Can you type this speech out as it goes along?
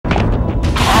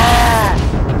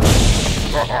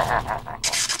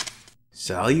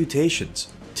Salutations!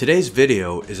 Today's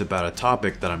video is about a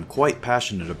topic that I'm quite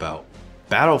passionate about.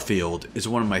 Battlefield is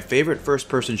one of my favorite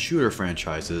first-person shooter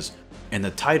franchises, and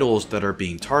the titles that are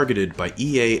being targeted by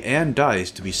EA and DICE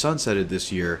to be sunsetted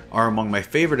this year are among my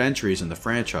favorite entries in the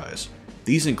franchise.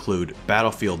 These include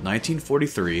Battlefield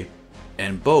 1943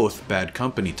 and both Bad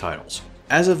Company titles.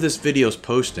 As of this video's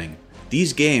posting,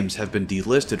 these games have been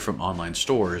delisted from online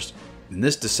stores, and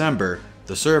this December,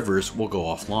 the servers will go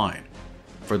offline.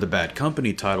 For the Bad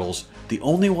Company titles, the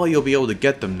only way you'll be able to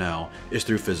get them now is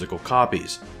through physical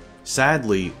copies.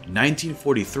 Sadly,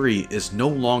 1943 is no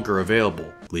longer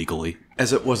available, legally,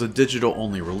 as it was a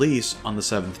digital-only release on the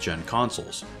 7th gen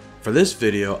consoles. For this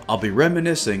video, I'll be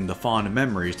reminiscing the fond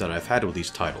memories that I've had with these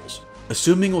titles.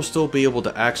 Assuming we'll still be able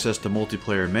to access the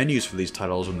multiplayer menus for these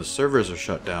titles when the servers are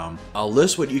shut down, I'll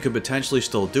list what you can potentially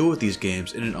still do with these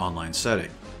games in an online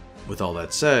setting. With all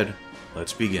that said,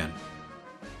 let's begin.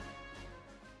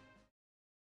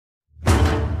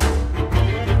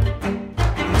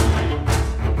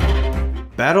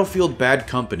 Battlefield Bad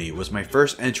Company was my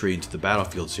first entry into the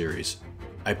Battlefield series.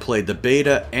 I played the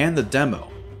beta and the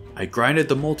demo. I grinded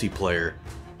the multiplayer,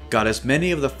 got as many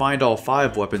of the Find All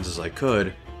 5 weapons as I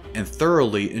could, and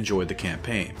thoroughly enjoyed the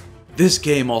campaign. This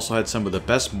game also had some of the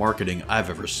best marketing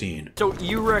I've ever seen. So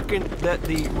you reckon that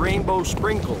the rainbow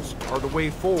sprinkles are the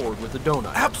way forward with the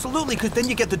donut? Absolutely, because then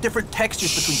you get the different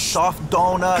textures between soft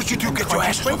donuts. Could you do get your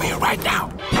ass over here right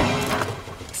now?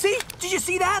 See? Did you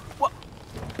see that? What?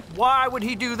 Why would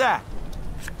he do that?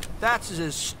 That's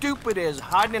as stupid as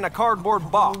hiding in a cardboard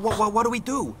box. What do we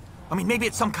do? I mean, maybe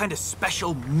it's some kind of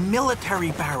special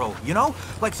military barrel, you know?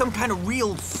 Like some kind of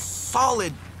real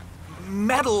solid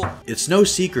metal. It's no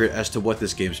secret as to what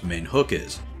this game's main hook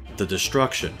is: the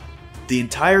destruction. The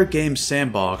entire game's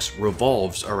sandbox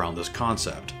revolves around this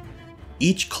concept.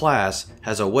 Each class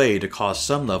has a way to cause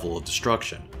some level of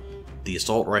destruction. The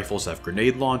assault rifles have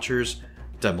grenade launchers,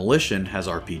 demolition has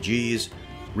RPGs,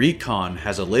 recon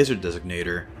has a laser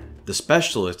designator, the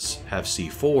specialists have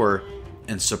C4,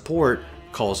 and support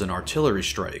calls in artillery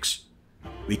strikes.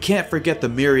 We can't forget the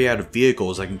myriad of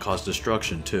vehicles that can cause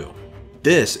destruction too.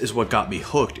 This is what got me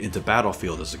hooked into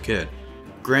Battlefield as a kid.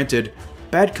 Granted,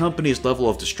 Bad Company's level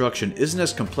of destruction isn't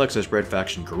as complex as Red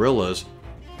Faction Guerrillas,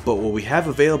 but what we have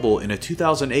available in a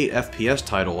 2008 FPS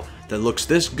title that looks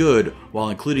this good while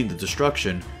including the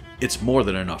destruction, it's more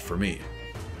than enough for me.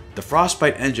 The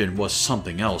Frostbite engine was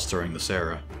something else during this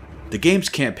era. The game's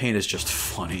campaign is just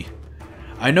funny.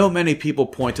 I know many people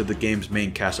point to the game's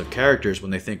main cast of characters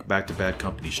when they think back to Bad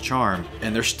Company's charm,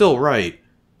 and they're still right,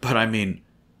 but I mean,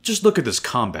 just look at this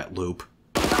combat loop.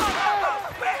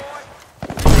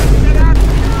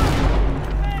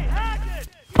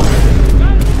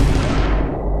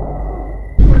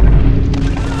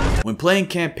 When playing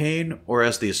campaign, or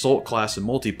as the assault class in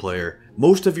multiplayer,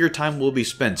 most of your time will be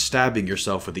spent stabbing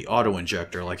yourself with the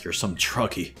auto-injector like you're some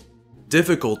druggie.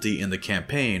 Difficulty in the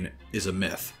campaign is a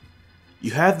myth.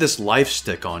 You have this life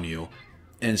stick on you,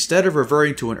 and instead of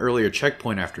reverting to an earlier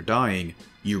checkpoint after dying,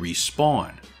 you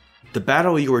respawn. The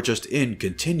battle you were just in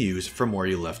continues from where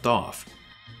you left off.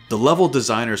 The level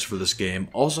designers for this game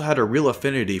also had a real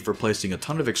affinity for placing a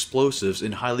ton of explosives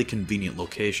in highly convenient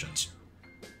locations.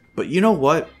 But you know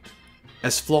what?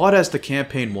 As flawed as the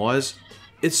campaign was,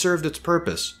 it served its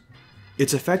purpose.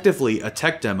 It's effectively a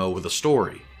tech demo with a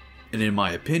story, and in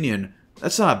my opinion,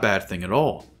 that's not a bad thing at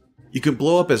all. You can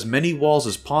blow up as many walls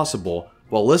as possible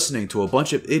while listening to a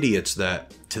bunch of idiots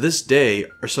that, to this day,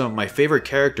 are some of my favorite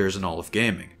characters in all of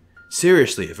gaming.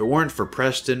 Seriously, if it weren't for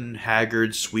Preston,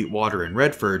 Haggard, Sweetwater, and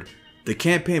Redford, the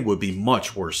campaign would be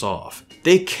much worse off.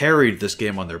 They carried this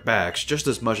game on their backs just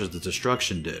as much as the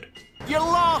destruction did. You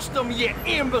lost them, you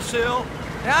imbecile!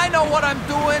 I know what I'm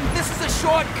doing. This is a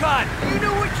shortcut. You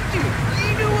knew what you do.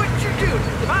 You knew what you do.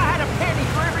 If I had a penny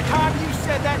for every time you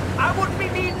said that, I wouldn't be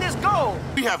needing this gold.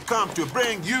 We have come to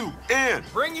bring you in.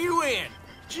 Bring you in.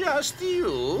 Just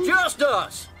you? Just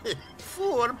us.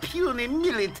 For puny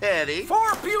military.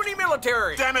 For puny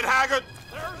military. Damn it, Haggard!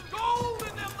 There's gold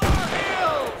in them there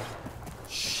hills.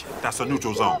 Shit, that's a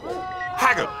neutral zone.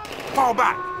 Haggard, fall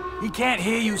back. He can't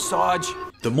hear you, Sarge.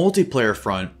 The multiplayer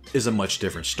front is a much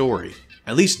different story,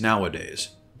 at least nowadays.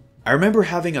 I remember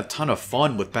having a ton of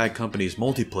fun with Bad Company's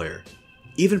multiplayer,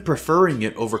 even preferring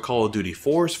it over Call of Duty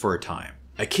 4's for a time.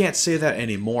 I can't say that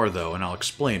anymore though, and I'll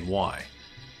explain why.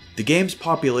 The game's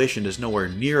population is nowhere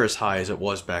near as high as it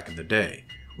was back in the day,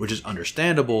 which is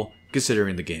understandable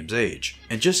considering the game's age,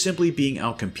 and just simply being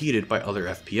outcompeted by other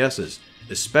FPSs,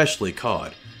 especially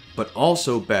COD, but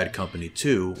also Bad Company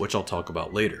 2, which I'll talk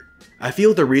about later. I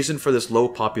feel the reason for this low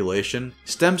population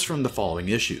stems from the following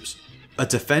issues. A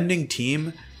defending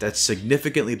team that's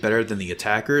significantly better than the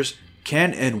attackers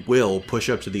can and will push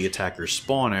up to the attacker's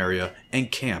spawn area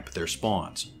and camp their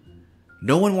spawns.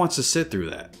 No one wants to sit through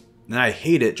that, and I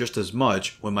hate it just as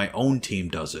much when my own team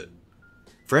does it.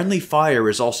 Friendly fire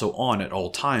is also on at all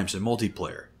times in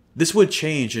multiplayer. This would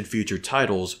change in future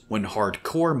titles when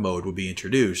hardcore mode would be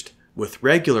introduced, with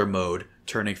regular mode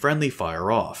turning friendly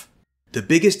fire off. The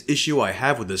biggest issue I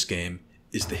have with this game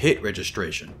is the hit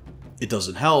registration. It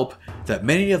doesn't help that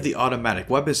many of the automatic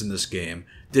weapons in this game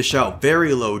dish out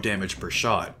very low damage per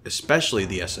shot, especially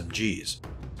the SMGs.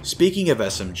 Speaking of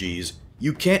SMGs,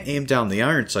 you can't aim down the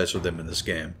iron sights with them in this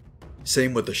game.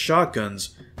 Same with the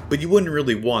shotguns, but you wouldn't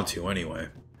really want to anyway.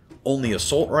 Only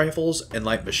assault rifles and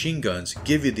light machine guns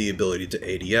give you the ability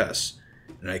to ADS,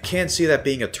 and I can't see that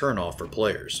being a turnoff for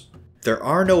players. There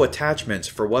are no attachments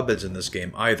for weapons in this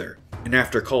game either, and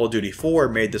after Call of Duty 4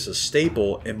 made this a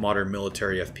staple in modern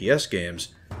military FPS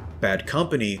games, Bad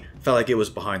Company felt like it was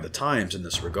behind the times in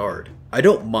this regard. I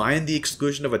don't mind the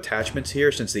exclusion of attachments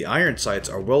here since the iron sights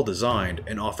are well designed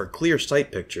and offer clear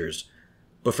sight pictures,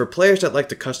 but for players that like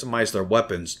to customize their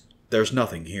weapons, there's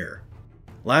nothing here.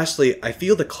 Lastly, I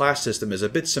feel the class system is a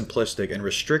bit simplistic and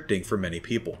restricting for many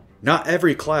people. Not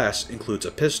every class includes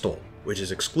a pistol, which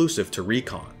is exclusive to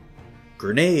Recon.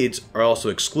 Grenades are also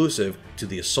exclusive to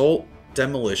the Assault,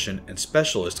 Demolition, and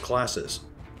Specialist classes.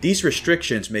 These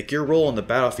restrictions make your role on the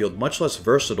battlefield much less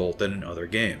versatile than in other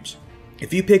games.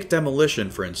 If you pick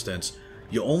Demolition for instance,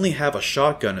 you only have a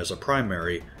shotgun as a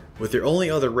primary, with your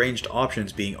only other ranged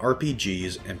options being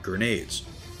RPGs and grenades.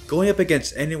 Going up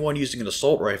against anyone using an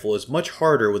assault rifle is much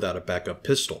harder without a backup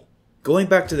pistol. Going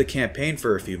back to the campaign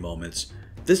for a few moments,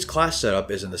 this class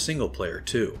setup is in the single player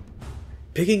too.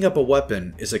 Picking up a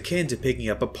weapon is akin to picking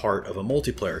up a part of a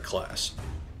multiplayer class.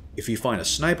 If you find a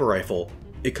sniper rifle,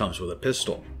 it comes with a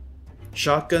pistol.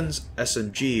 Shotguns,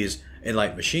 SMGs, and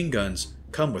light machine guns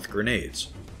come with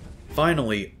grenades.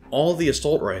 Finally, all the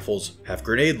assault rifles have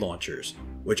grenade launchers,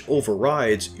 which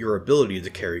overrides your ability to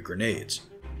carry grenades.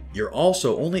 You're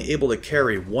also only able to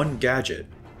carry one gadget,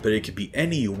 but it can be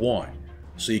any you want,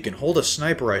 so you can hold a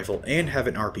sniper rifle and have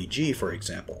an RPG for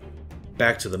example.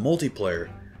 Back to the multiplayer,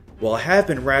 while I have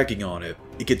been ragging on it,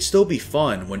 it could still be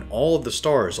fun when all of the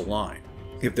stars align.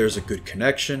 If there's a good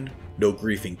connection, no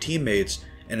griefing teammates,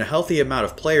 and a healthy amount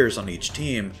of players on each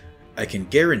team, I can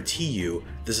guarantee you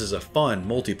this is a fun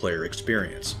multiplayer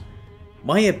experience.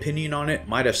 My opinion on it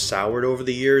might have soured over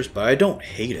the years, but I don't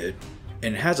hate it,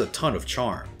 and it has a ton of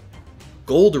charm.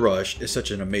 Gold Rush is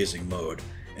such an amazing mode,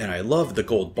 and I love the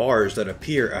gold bars that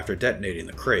appear after detonating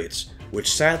the crates,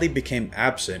 which sadly became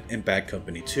absent in Bad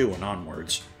Company 2 and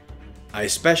onwards. I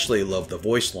especially love the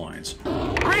voice lines.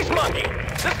 Grease monkey!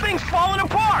 This thing's falling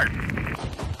apart!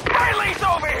 Riley's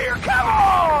over here! Come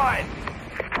on!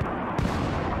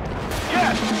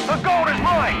 Yes, the gold is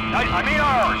mine! I mean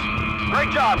ours!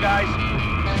 Great job, guys!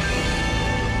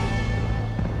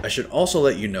 I should also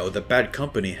let you know that Bad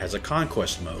Company has a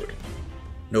conquest mode.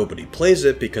 Nobody plays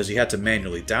it because you had to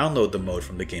manually download the mode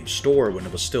from the game's store when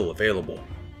it was still available.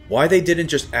 Why they didn't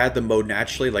just add the mode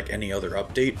naturally like any other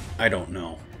update, I don't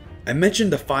know. I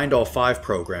mentioned the Find All 5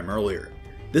 program earlier.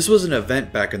 This was an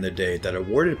event back in the day that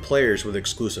awarded players with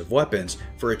exclusive weapons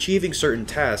for achieving certain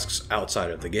tasks outside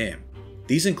of the game.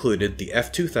 These included the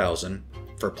F2000,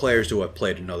 for players who have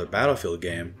played another Battlefield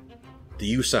game,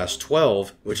 the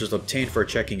USAS-12, which is obtained for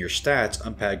checking your stats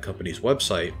on Bad Company's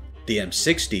website, the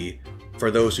M60, for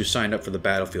those who signed up for the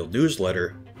Battlefield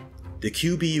newsletter, the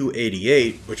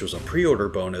QBU-88, which was a pre-order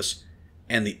bonus,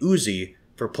 and the Uzi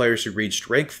for players who reached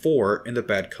rank 4 in the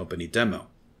Bad Company demo.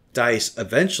 DICE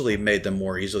eventually made them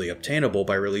more easily obtainable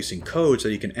by releasing codes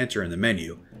that you can enter in the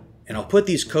menu, and I'll put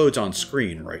these codes on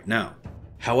screen right now.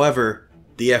 However,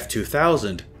 the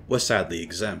F2000 was sadly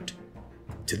exempt.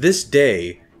 To this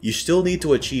day, you still need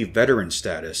to achieve veteran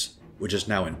status, which is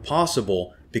now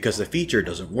impossible because the feature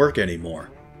doesn't work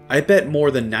anymore. I bet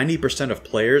more than 90% of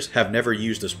players have never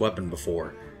used this weapon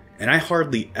before, and I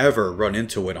hardly ever run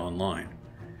into it online.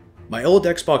 My old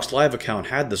Xbox Live account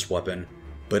had this weapon,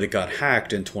 but it got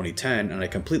hacked in 2010 and I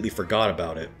completely forgot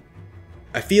about it.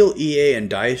 I feel EA and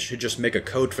DICE should just make a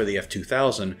code for the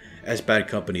F2000 as Bad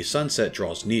Company's sunset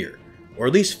draws near, or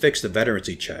at least fix the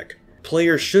veterancy check.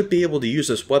 Players should be able to use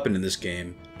this weapon in this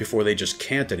game before they just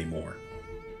can't anymore.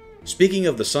 Speaking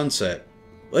of the sunset,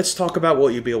 let's talk about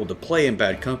what you'll be able to play in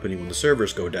Bad Company when the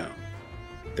servers go down.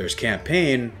 There's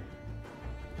campaign,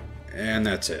 and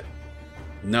that's it.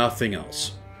 Nothing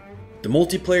else. The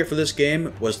multiplayer for this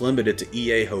game was limited to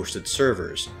EA-hosted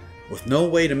servers, with no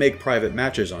way to make private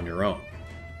matches on your own.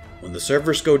 When the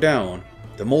servers go down,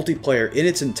 the multiplayer in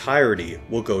its entirety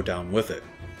will go down with it.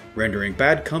 rendering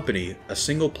Bad Company a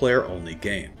single-player only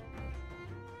game.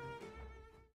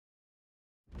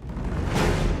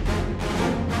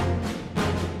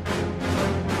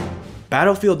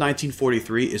 Battlefield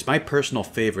 1943 is my personal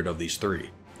favorite of these three.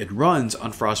 It runs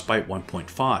on Frostbite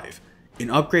 1.5, an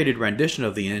upgraded rendition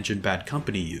of the engine Bad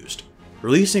Company used.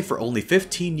 Releasing for only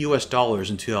 $15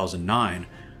 in 2009,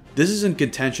 this is in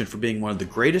contention for being one of the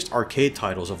greatest arcade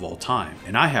titles of all time,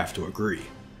 and I have to agree.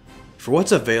 For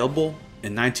what's available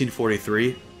in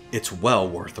 1943, it's well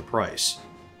worth the price.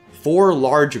 4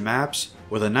 large maps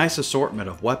with a nice assortment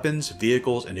of weapons,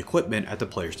 vehicles, and equipment at the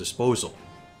player's disposal.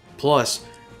 Plus,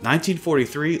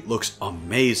 1943 looks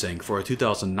amazing for a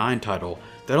 2009 title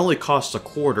that only costs a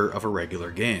quarter of a regular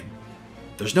game.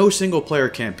 There's no single player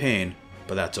campaign,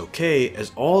 but that's okay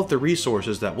as all of the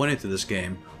resources that went into this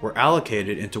game were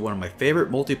allocated into one of my favorite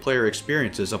multiplayer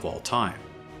experiences of all time.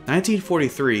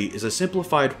 1943 is a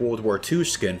simplified World War II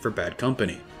skin for Bad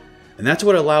Company, and that's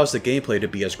what allows the gameplay to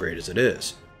be as great as it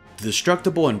is. The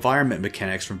destructible environment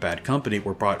mechanics from Bad Company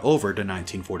were brought over to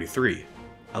 1943,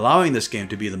 allowing this game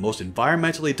to be the most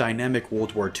environmentally dynamic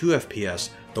World War II FPS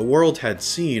the world had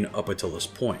seen up until this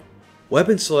point.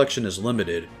 Weapon selection is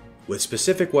limited, with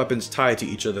specific weapons tied to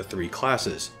each of the 3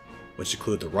 classes, which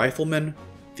include the Riflemen,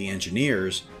 the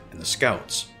Engineers, and the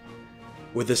Scouts.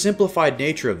 With the simplified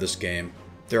nature of this game,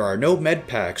 there are no med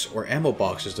packs or ammo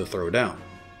boxes to throw down.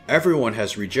 Everyone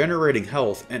has regenerating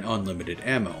health and unlimited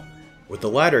ammo, with the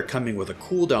latter coming with a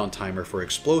cooldown timer for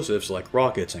explosives like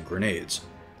rockets and grenades.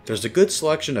 There's a good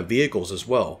selection of vehicles as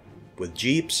well, with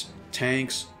jeeps,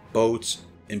 tanks, boats,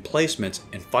 emplacements,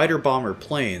 and fighter-bomber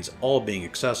planes all being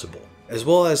accessible, as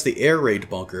well as the air raid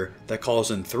bunker that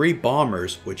calls in 3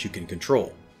 bombers which you can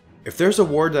control. If there's a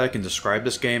word that I can describe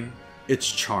this game,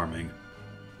 it's charming.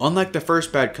 Unlike the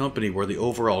first Bad Company where the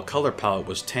overall color palette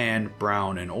was tan,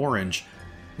 brown, and orange,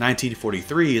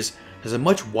 1943's has a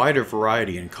much wider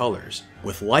variety in colors,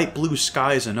 with light blue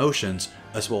skies and oceans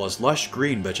as well as lush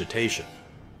green vegetation.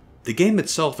 The game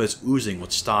itself is oozing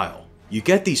with style. You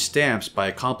get these stamps by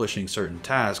accomplishing certain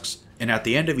tasks, and at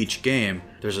the end of each game,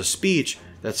 there's a speech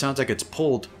that sounds like it's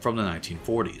pulled from the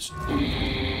 1940s.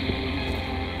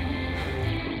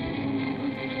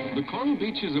 The coral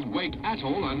beaches of Wake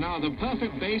Atoll are now the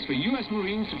perfect base for US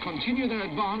Marines to continue their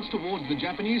advance towards the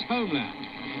Japanese homeland.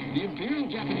 The Imperial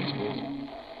Japanese Force...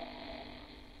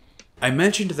 I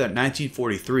mentioned that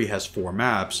 1943 has 4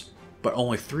 maps, but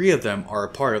only 3 of them are a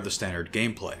part of the standard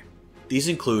gameplay. These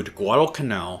include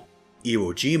Guadalcanal,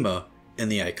 Iwo Jima,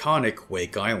 and the iconic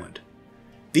Wake Island.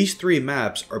 These 3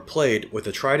 maps are played with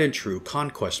the tried and true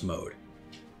Conquest mode.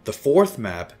 The 4th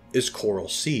map is Coral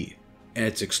Sea, and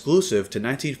it's exclusive to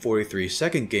 1943's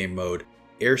second game mode,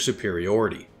 Air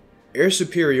Superiority. Air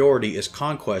Superiority is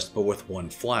Conquest but with 1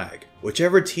 flag.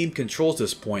 Whichever team controls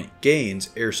this point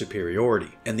gains Air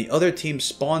Superiority, and the other team's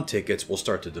spawn tickets will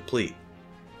start to deplete.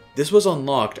 This was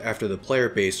unlocked after the player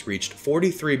base reached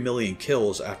 43 million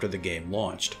kills after the game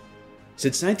launched.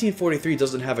 Since 1943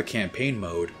 doesn't have a campaign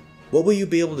mode, what will you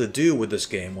be able to do with this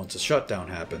game once a shutdown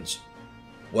happens?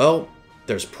 Well,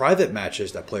 there's private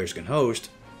matches that players can host,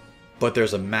 but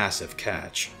there's a massive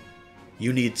catch.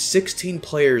 You need 16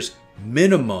 players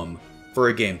minimum for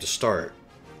a game to start.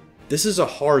 This is a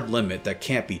hard limit that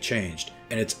can't be changed,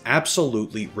 and it's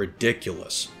absolutely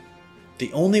ridiculous.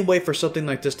 The only way for something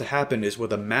like this to happen is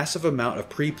with a massive amount of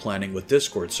pre-planning with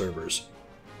Discord servers.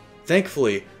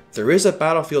 Thankfully, there is a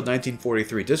Battlefield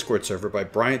 1943 Discord server by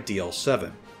Bryant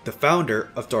DL7, the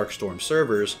founder of Darkstorm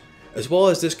servers, as well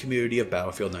as this community of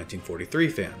Battlefield 1943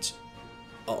 fans.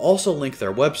 I'll also link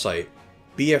their website,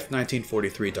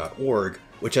 bf1943.org,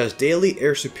 which has daily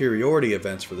air superiority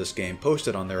events for this game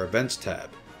posted on their events tab.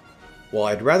 While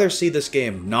I'd rather see this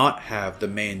game not have the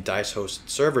main DICE-hosted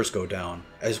servers go down,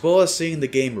 as well as seeing the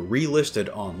game relisted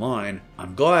online,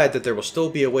 I'm glad that there will still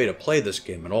be a way to play this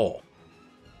game at all.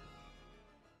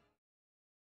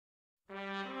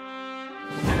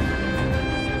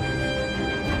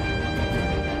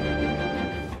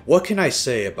 What can I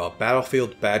say about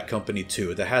Battlefield Bad Company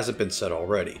 2 that hasn't been said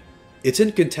already? It's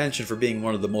in contention for being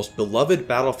one of the most beloved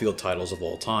Battlefield titles of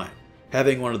all time,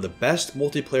 having one of the best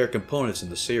multiplayer components in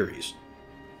the series.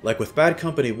 Like with Bad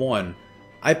Company 1,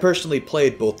 I personally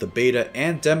played both the beta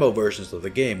and demo versions of the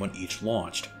game when each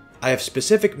launched. I have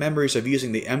specific memories of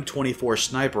using the M24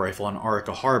 sniper rifle on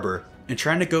Arica Harbor and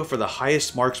trying to go for the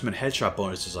highest marksman headshot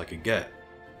bonuses I could get.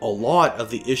 A lot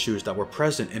of the issues that were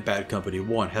present in Bad Company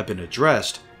 1 have been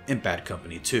addressed in Bad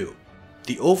Company 2.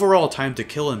 The overall time to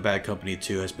kill in Bad Company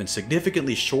 2 has been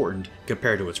significantly shortened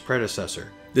compared to its predecessor.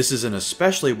 This is an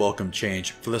especially welcome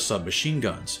change for the submachine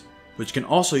guns, which can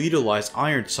also utilize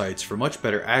iron sights for much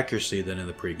better accuracy than in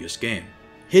the previous game.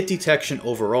 Hit detection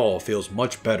overall feels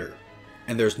much better,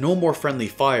 and there's no more friendly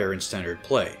fire in standard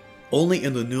play, only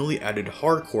in the newly added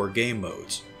hardcore game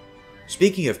modes.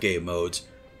 Speaking of game modes,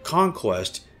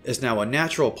 Conquest is now a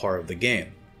natural part of the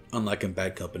game, unlike in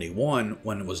Bad Company 1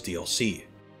 when it was DLC.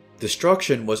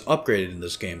 Destruction was upgraded in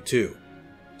this game too.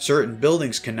 Certain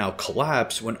buildings can now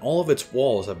collapse when all of its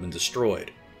walls have been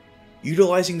destroyed.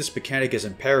 Utilizing this mechanic is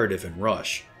imperative in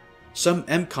Rush. Some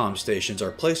MCOM stations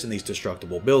are placed in these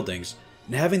destructible buildings,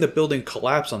 and having the building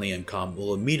collapse on the MCOM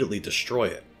will immediately destroy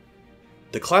it.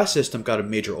 The class system got a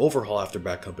major overhaul after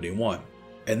Bad Company 1,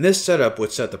 and this setup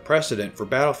would set the precedent for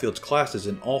Battlefield's classes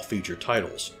in all future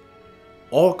titles.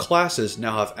 All classes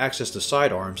now have access to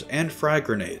sidearms and frag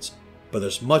grenades, but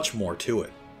there's much more to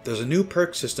it. There's a new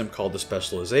perk system called the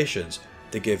Specializations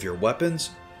that give your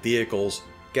weapons, vehicles,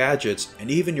 gadgets, and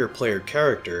even your player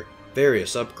character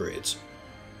various upgrades.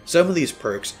 Some of these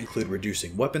perks include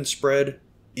reducing weapon spread,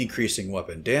 increasing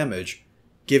weapon damage,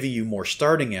 giving you more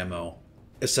starting ammo,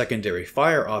 a secondary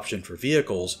fire option for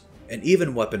vehicles, and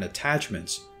even weapon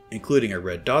attachments, including a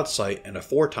red dot sight and a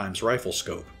 4x rifle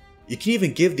scope. You can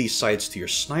even give these sights to your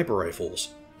sniper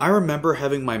rifles. I remember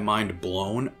having my mind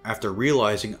blown after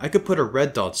realizing I could put a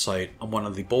red dot sight on one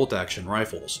of the bolt action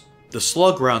rifles. The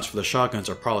slug rounds for the shotguns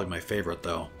are probably my favorite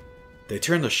though. They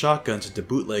turn the shotguns into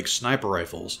bootleg sniper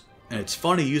rifles, and it's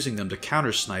funny using them to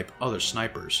counter snipe other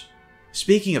snipers.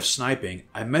 Speaking of sniping,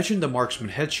 I mentioned the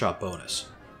marksman headshot bonus.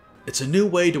 It's a new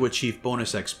way to achieve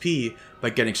bonus XP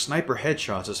by getting sniper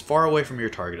headshots as far away from your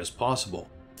target as possible.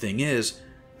 Thing is,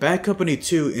 Bad Company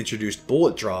 2 introduced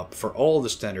bullet drop for all of the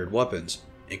standard weapons,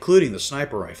 including the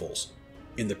sniper rifles.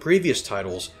 In the previous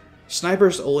titles,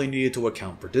 snipers only needed to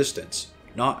account for distance,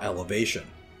 not elevation.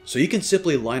 So you can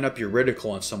simply line up your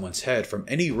reticle on someone's head from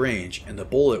any range and the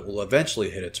bullet will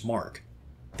eventually hit its mark.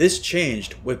 This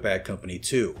changed with Bad Company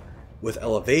 2, with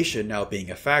elevation now being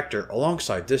a factor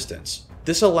alongside distance.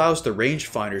 This allows the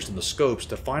rangefinders and the scopes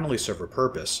to finally serve a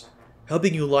purpose,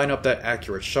 helping you line up that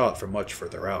accurate shot from much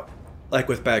further out. Like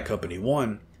with Bad Company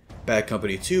 1, Bad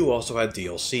Company 2 also had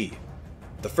DLC.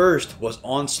 The first was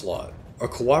Onslaught, a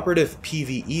cooperative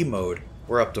PvE mode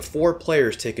where up to 4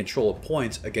 players take control of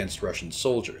points against Russian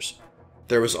soldiers.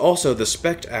 There was also the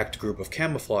Spect Act group of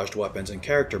camouflaged weapons and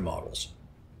character models.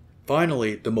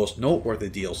 Finally, the most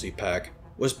noteworthy DLC pack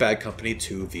was Bad Company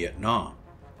 2 Vietnam.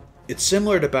 It's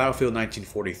similar to Battlefield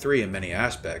 1943 in many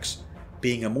aspects,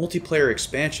 being a multiplayer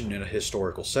expansion in a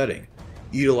historical setting,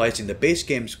 utilizing the base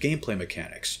game's gameplay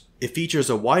mechanics. It features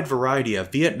a wide variety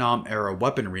of Vietnam-era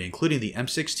weaponry including the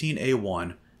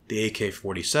M16A1, the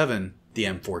AK-47, the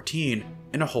M14,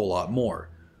 and a whole lot more,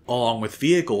 along with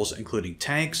vehicles including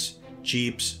tanks,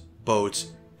 jeeps,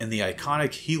 boats, and the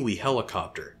iconic Huey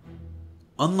helicopter.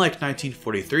 Unlike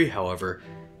 1943, however,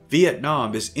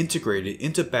 Vietnam is integrated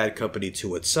into Bad Company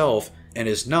 2 itself and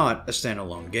is not a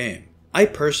standalone game. I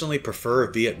personally prefer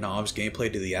Vietnam's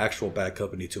gameplay to the actual Bad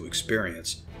Company 2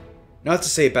 experience. Not to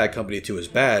say Bad Company 2 is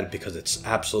bad, because it's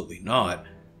absolutely not.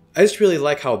 I just really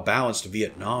like how balanced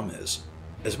Vietnam is,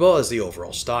 as well as the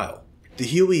overall style. The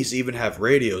Hueys even have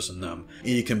radios in them,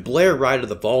 and you can blare Ride of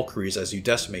the Valkyries as you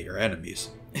decimate your enemies.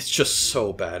 It's just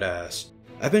so badass.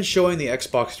 I've been showing the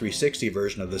Xbox 360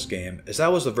 version of this game as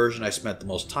that was the version I spent the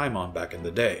most time on back in the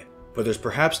day, but there's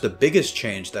perhaps the biggest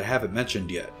change that I haven't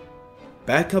mentioned yet.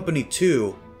 Bad Company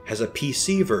 2 has a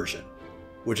PC version,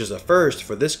 which is a first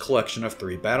for this collection of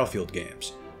 3 Battlefield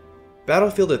games.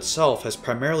 Battlefield itself has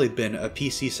primarily been a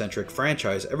PC-centric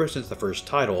franchise ever since the first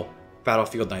title,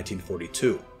 Battlefield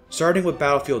 1942. Starting with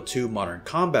Battlefield 2 Modern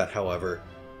Combat, however,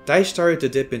 DICE started to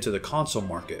dip into the console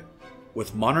market,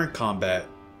 with Modern Combat,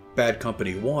 Bad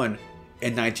Company 1,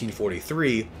 and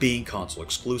 1943 being console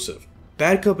exclusive.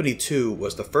 Bad Company 2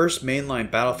 was the first mainline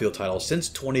Battlefield title since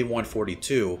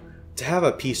 2142 to have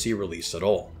a PC release at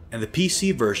all, and the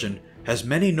PC version has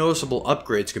many noticeable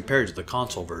upgrades compared to the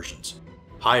console versions.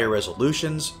 Higher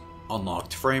resolutions,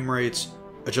 unlocked frame rates,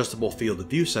 adjustable field of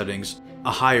view settings,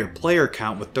 a higher player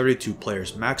count with 32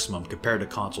 players maximum compared to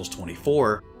console's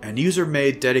 24, and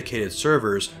user-made dedicated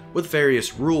servers with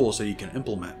various rules that you can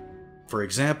implement. For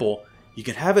example, you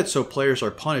can have it so players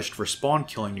are punished for spawn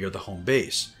killing near the home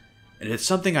base, and it's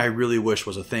something I really wish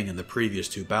was a thing in the previous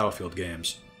 2 Battlefield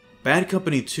games. Bad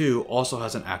Company 2 also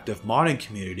has an active modding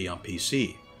community on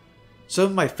PC. Some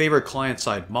of my favorite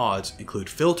client-side mods include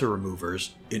filter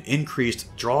removers, an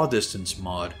increased draw distance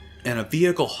mod, and a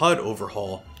vehicle HUD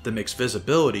overhaul that makes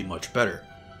visibility much better.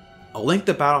 I'll link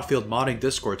the Battlefield modding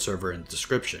Discord server in the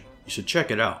description, you should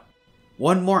check it out.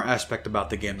 One more aspect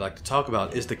about the game I'd like to talk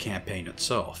about is the campaign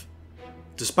itself.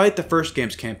 Despite the first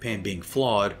game's campaign being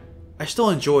flawed, I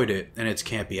still enjoyed it and its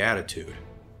campy attitude.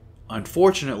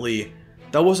 Unfortunately,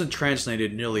 That wasn't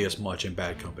translated nearly as much in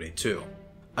Bad Company 2.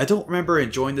 I don't remember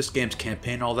enjoying this game's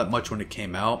campaign all that much when it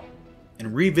came out,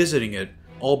 and revisiting it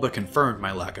all but confirmed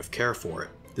my lack of care for it.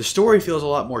 The story feels a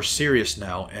lot more serious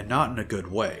now, and not in a good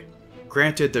way.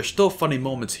 Granted, there's still funny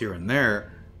moments here and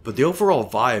there, but the overall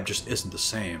vibe just isn't the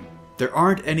same. There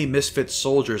aren't any misfit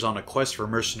soldiers on a quest for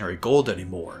mercenary gold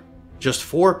anymore. Just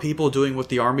 4 people doing what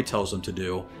the army tells them to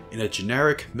do in a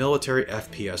generic military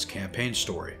FPS campaign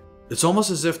story. It's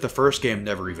almost as if the first game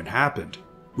never even happened.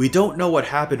 We don't know what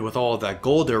happened with all of that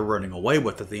gold they were running away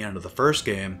with at the end of the first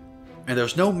game, and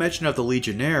there's no mention of the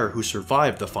Legionnaire who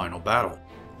survived the final battle.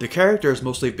 The characters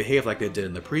mostly behave like they did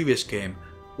in the previous game,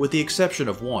 with the exception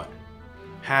of one,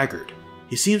 Haggard.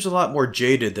 He seems a lot more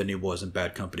jaded than he was in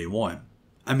Bad Company 1.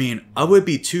 I mean, I would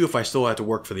be too if I still had to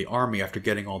work for the army after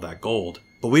getting all that gold,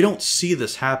 but we don't see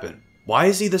this happen. Why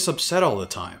is he this upset all the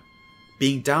time?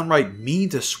 Being downright mean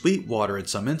to Sweetwater in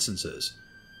some instances.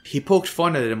 He poked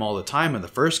fun at him all the time in the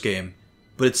first game,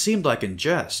 but it seemed like in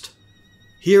jest.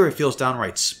 Here it feels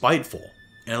downright spiteful,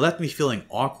 and it left me feeling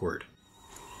awkward.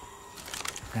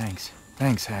 Thanks,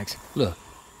 Hags. Look,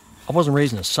 I wasn't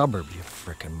raised in a suburb, you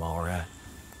frickin' mallrat.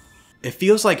 It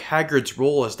feels like Haggard's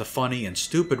role as the funny and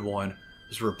stupid one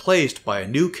was replaced by a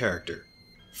new character,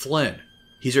 Flynn.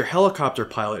 He's your helicopter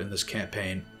pilot in this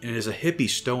campaign, and is a hippie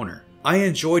stoner. I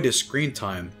enjoyed his screen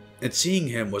time, and seeing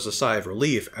him was a sigh of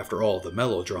relief after all the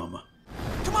melodrama.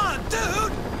 Come on,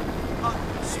 dude! Oh,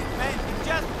 shoot, man.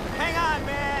 Just hang on,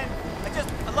 man.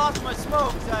 I lost my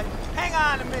smoke, so hang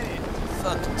on a minute.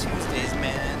 Fuck Tuesdays,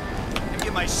 man. I'm gonna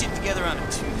get my shit together on a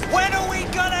Tuesday. When are we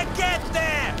gonna get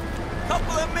there?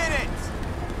 Couple of minutes.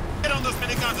 Get on those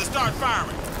miniguns and start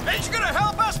firing. Ain't you gonna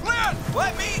help us, Flynn?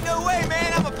 What, me? No way,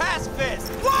 man. I'm a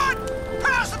pacifist. What?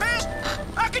 Pacifist?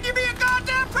 How can you be a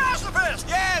goddamn pacifist?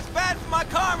 Yeah, it's bad for my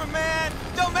karma, man.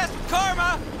 Don't mess with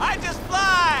karma. I just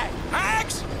fly.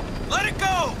 Hags, let it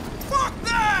go. Fuck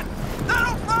that!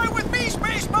 That'll fly with me,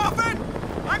 Space Muffin!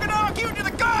 I'm gonna argue to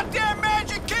the goddamn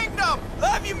Magic Kingdom!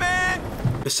 Love you, man!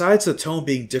 Besides the tone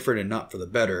being different and not for the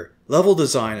better, level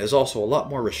design is also a lot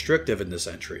more restrictive in this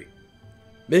entry.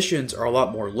 Missions are a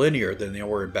lot more linear than they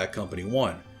were in Bad Company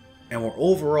 1, and were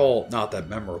overall not that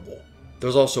memorable.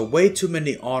 There's also way too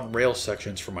many on-rail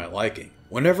sections for my liking.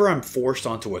 Whenever I'm forced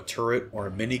onto a turret or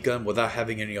a minigun without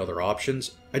having any other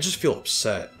options, I just feel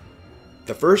upset.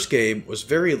 The first game was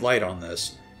very light on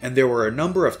this, and there were a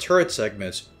number of turret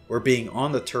segments where being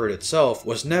on the turret itself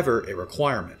was never a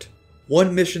requirement.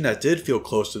 One mission that did feel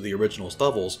close to the original's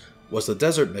levels was the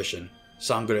desert mission,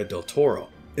 Sangre del Toro.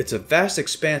 It's a vast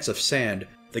expanse of sand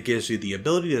that gives you the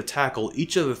ability to tackle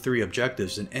each of the 3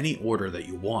 objectives in any order that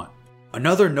you want.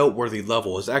 Another noteworthy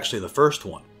level is actually the first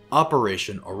one,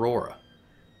 Operation Aurora.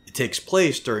 It takes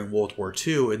place during World War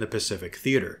II in the Pacific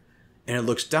Theater, and it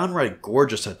looks downright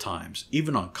gorgeous at times,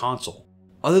 even on console.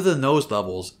 Other than those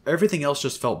levels, everything else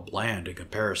just felt bland in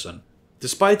comparison.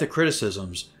 Despite the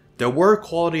criticisms, there were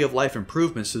quality of life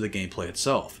improvements to the gameplay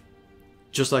itself.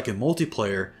 Just like in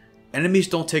multiplayer, enemies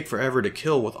don't take forever to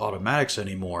kill with automatics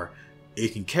anymore, and you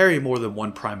can carry more than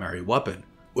one primary weapon,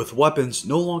 with weapons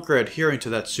no longer adhering to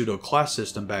that pseudo-class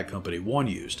system Bad Company 1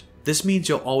 used. This means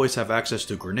you'll always have access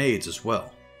to grenades as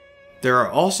well. There are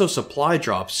also supply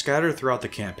drops scattered throughout the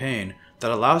campaign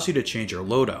that allows you to change your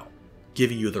loadout,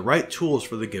 giving you the right tools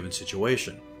for the given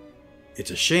situation.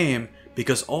 It's a shame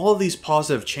because all of these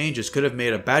positive changes could have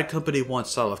made a Bad Company 1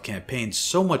 style of campaign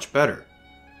so much better,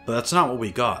 but that's not what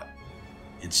we got.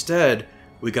 Instead,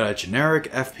 we got a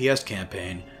generic FPS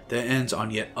campaign that ends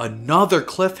on yet another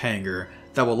cliffhanger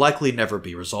that will likely never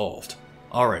be resolved.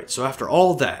 Alright, so after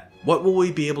all that, what will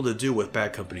we be able to do with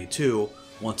Bad Company 2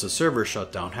 once the server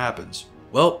shutdown happens?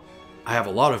 Well, I have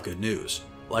a lot of good news.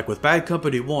 Like with Bad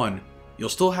Company 1, you'll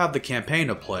still have the campaign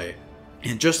to play,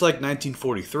 and just like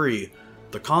 1943,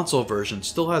 the console version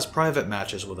still has private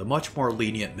matches with a much more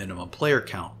lenient minimum player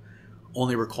count,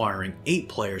 only requiring 8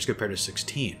 players compared to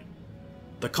 16.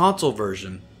 The console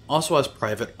version also has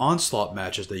private Onslaught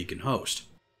matches that you can host.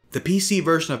 The PC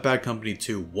version of Bad Company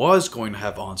 2 was going to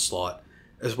have Onslaught,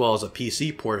 as well as a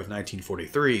PC port of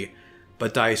 1943,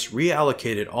 but DICE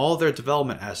reallocated all their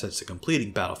development assets to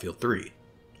completing Battlefield 3,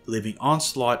 leaving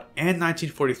Onslaught and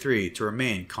 1943 to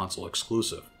remain console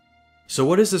exclusive. So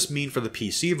what does this mean for the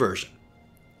PC version?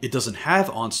 It doesn't have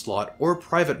Onslaught or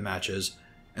private matches,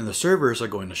 and the servers are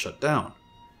going to shut down.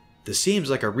 This seems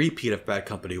like a repeat of Bad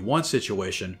Company 1's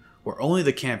situation where only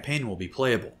the campaign will be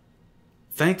playable.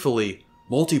 Thankfully,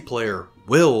 multiplayer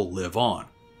will live on.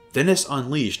 Dennis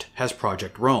Unleashed has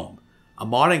Project Rome, a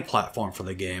modding platform for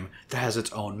the game that has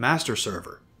its own master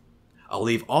server. I'll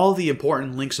leave all the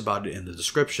important links about it in the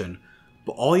description,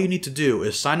 but all you need to do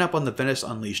is sign up on the Venice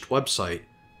Unleashed website,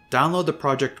 download the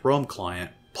Project Rome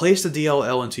client, place the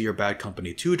DLL into your Bad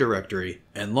Company 2 directory,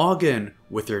 and log in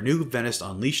with your new Venice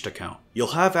Unleashed account. You'll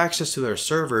have access to their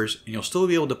servers, and you'll still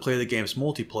be able to play the game's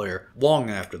multiplayer long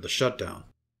after the shutdown.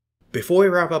 Before we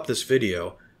wrap up this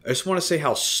video, I just want to say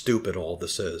how stupid all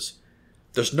this is.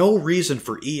 There's no reason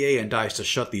for EA and DICE to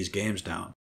shut these games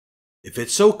down. If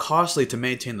it's so costly to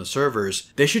maintain the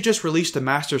servers, they should just release the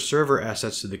master server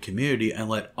assets to the community and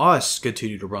let us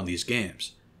continue to run these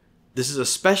games. This is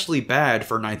especially bad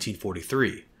for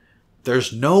 1943.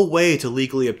 There's no way to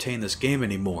legally obtain this game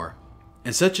anymore,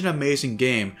 and such an amazing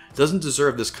game doesn't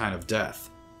deserve this kind of death.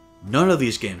 None of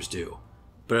these games do,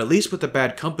 but at least with the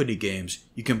Bad Company games,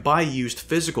 you can buy used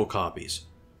physical copies.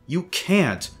 You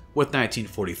can't with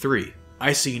 1943.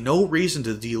 I see no reason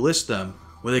to delist them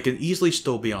when they can easily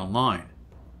still be online.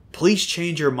 Please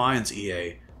change your minds,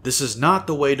 EA. This is not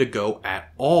the way to go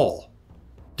at all.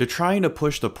 They're trying to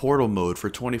push the Portal mode for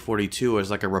 2042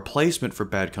 as like a replacement for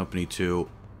Bad Company 2,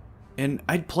 and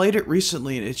I'd played it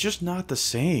recently and it's just not the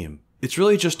same. It's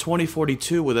really just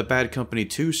 2042 with a Bad Company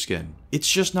 2 skin. It's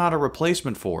just not a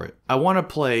replacement for it. I want to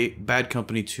play Bad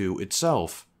Company 2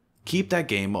 itself. Keep that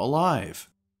game alive.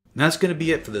 And that's going to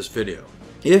be it for this video.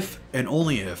 If, and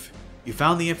only if, you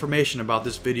found the information about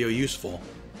this video useful,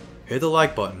 hit the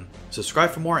like button,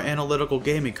 subscribe for more analytical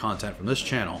gaming content from this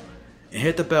channel, and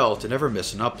hit the bell to never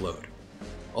miss an upload.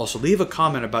 Also leave a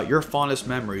comment about your fondest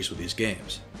memories with these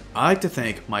games. I'd like to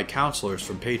thank my counselors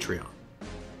from Patreon.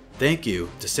 Thank you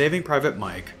to Saving Private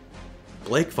Mike,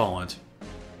 Blake Vollant,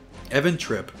 Evan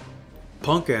Tripp,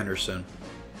 Punk Anderson,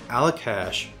 Alec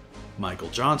Hash, Michael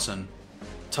Johnson,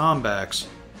 Tom Bax,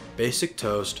 Basic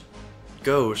Toast,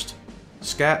 Ghost,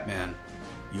 Scatman,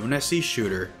 UNSC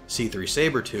Shooter, C3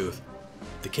 Sabertooth,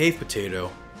 The Cave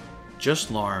Potato,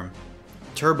 Just Larm,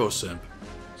 Turbo Simp,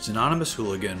 Synonymous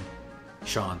Hooligan,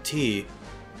 Sean T,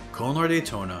 Konar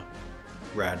Daytona,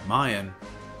 Rad Mayan,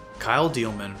 Kyle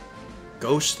Dealman,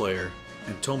 Ghost Slayer,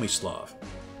 and Tomislav.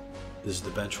 This is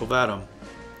the Vengeful Adam.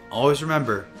 Always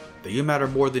remember that you matter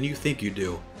more than you think you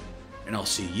do, and I'll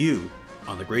see you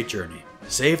on the great journey.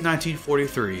 Save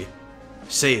 1943,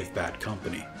 save Bad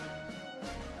Company.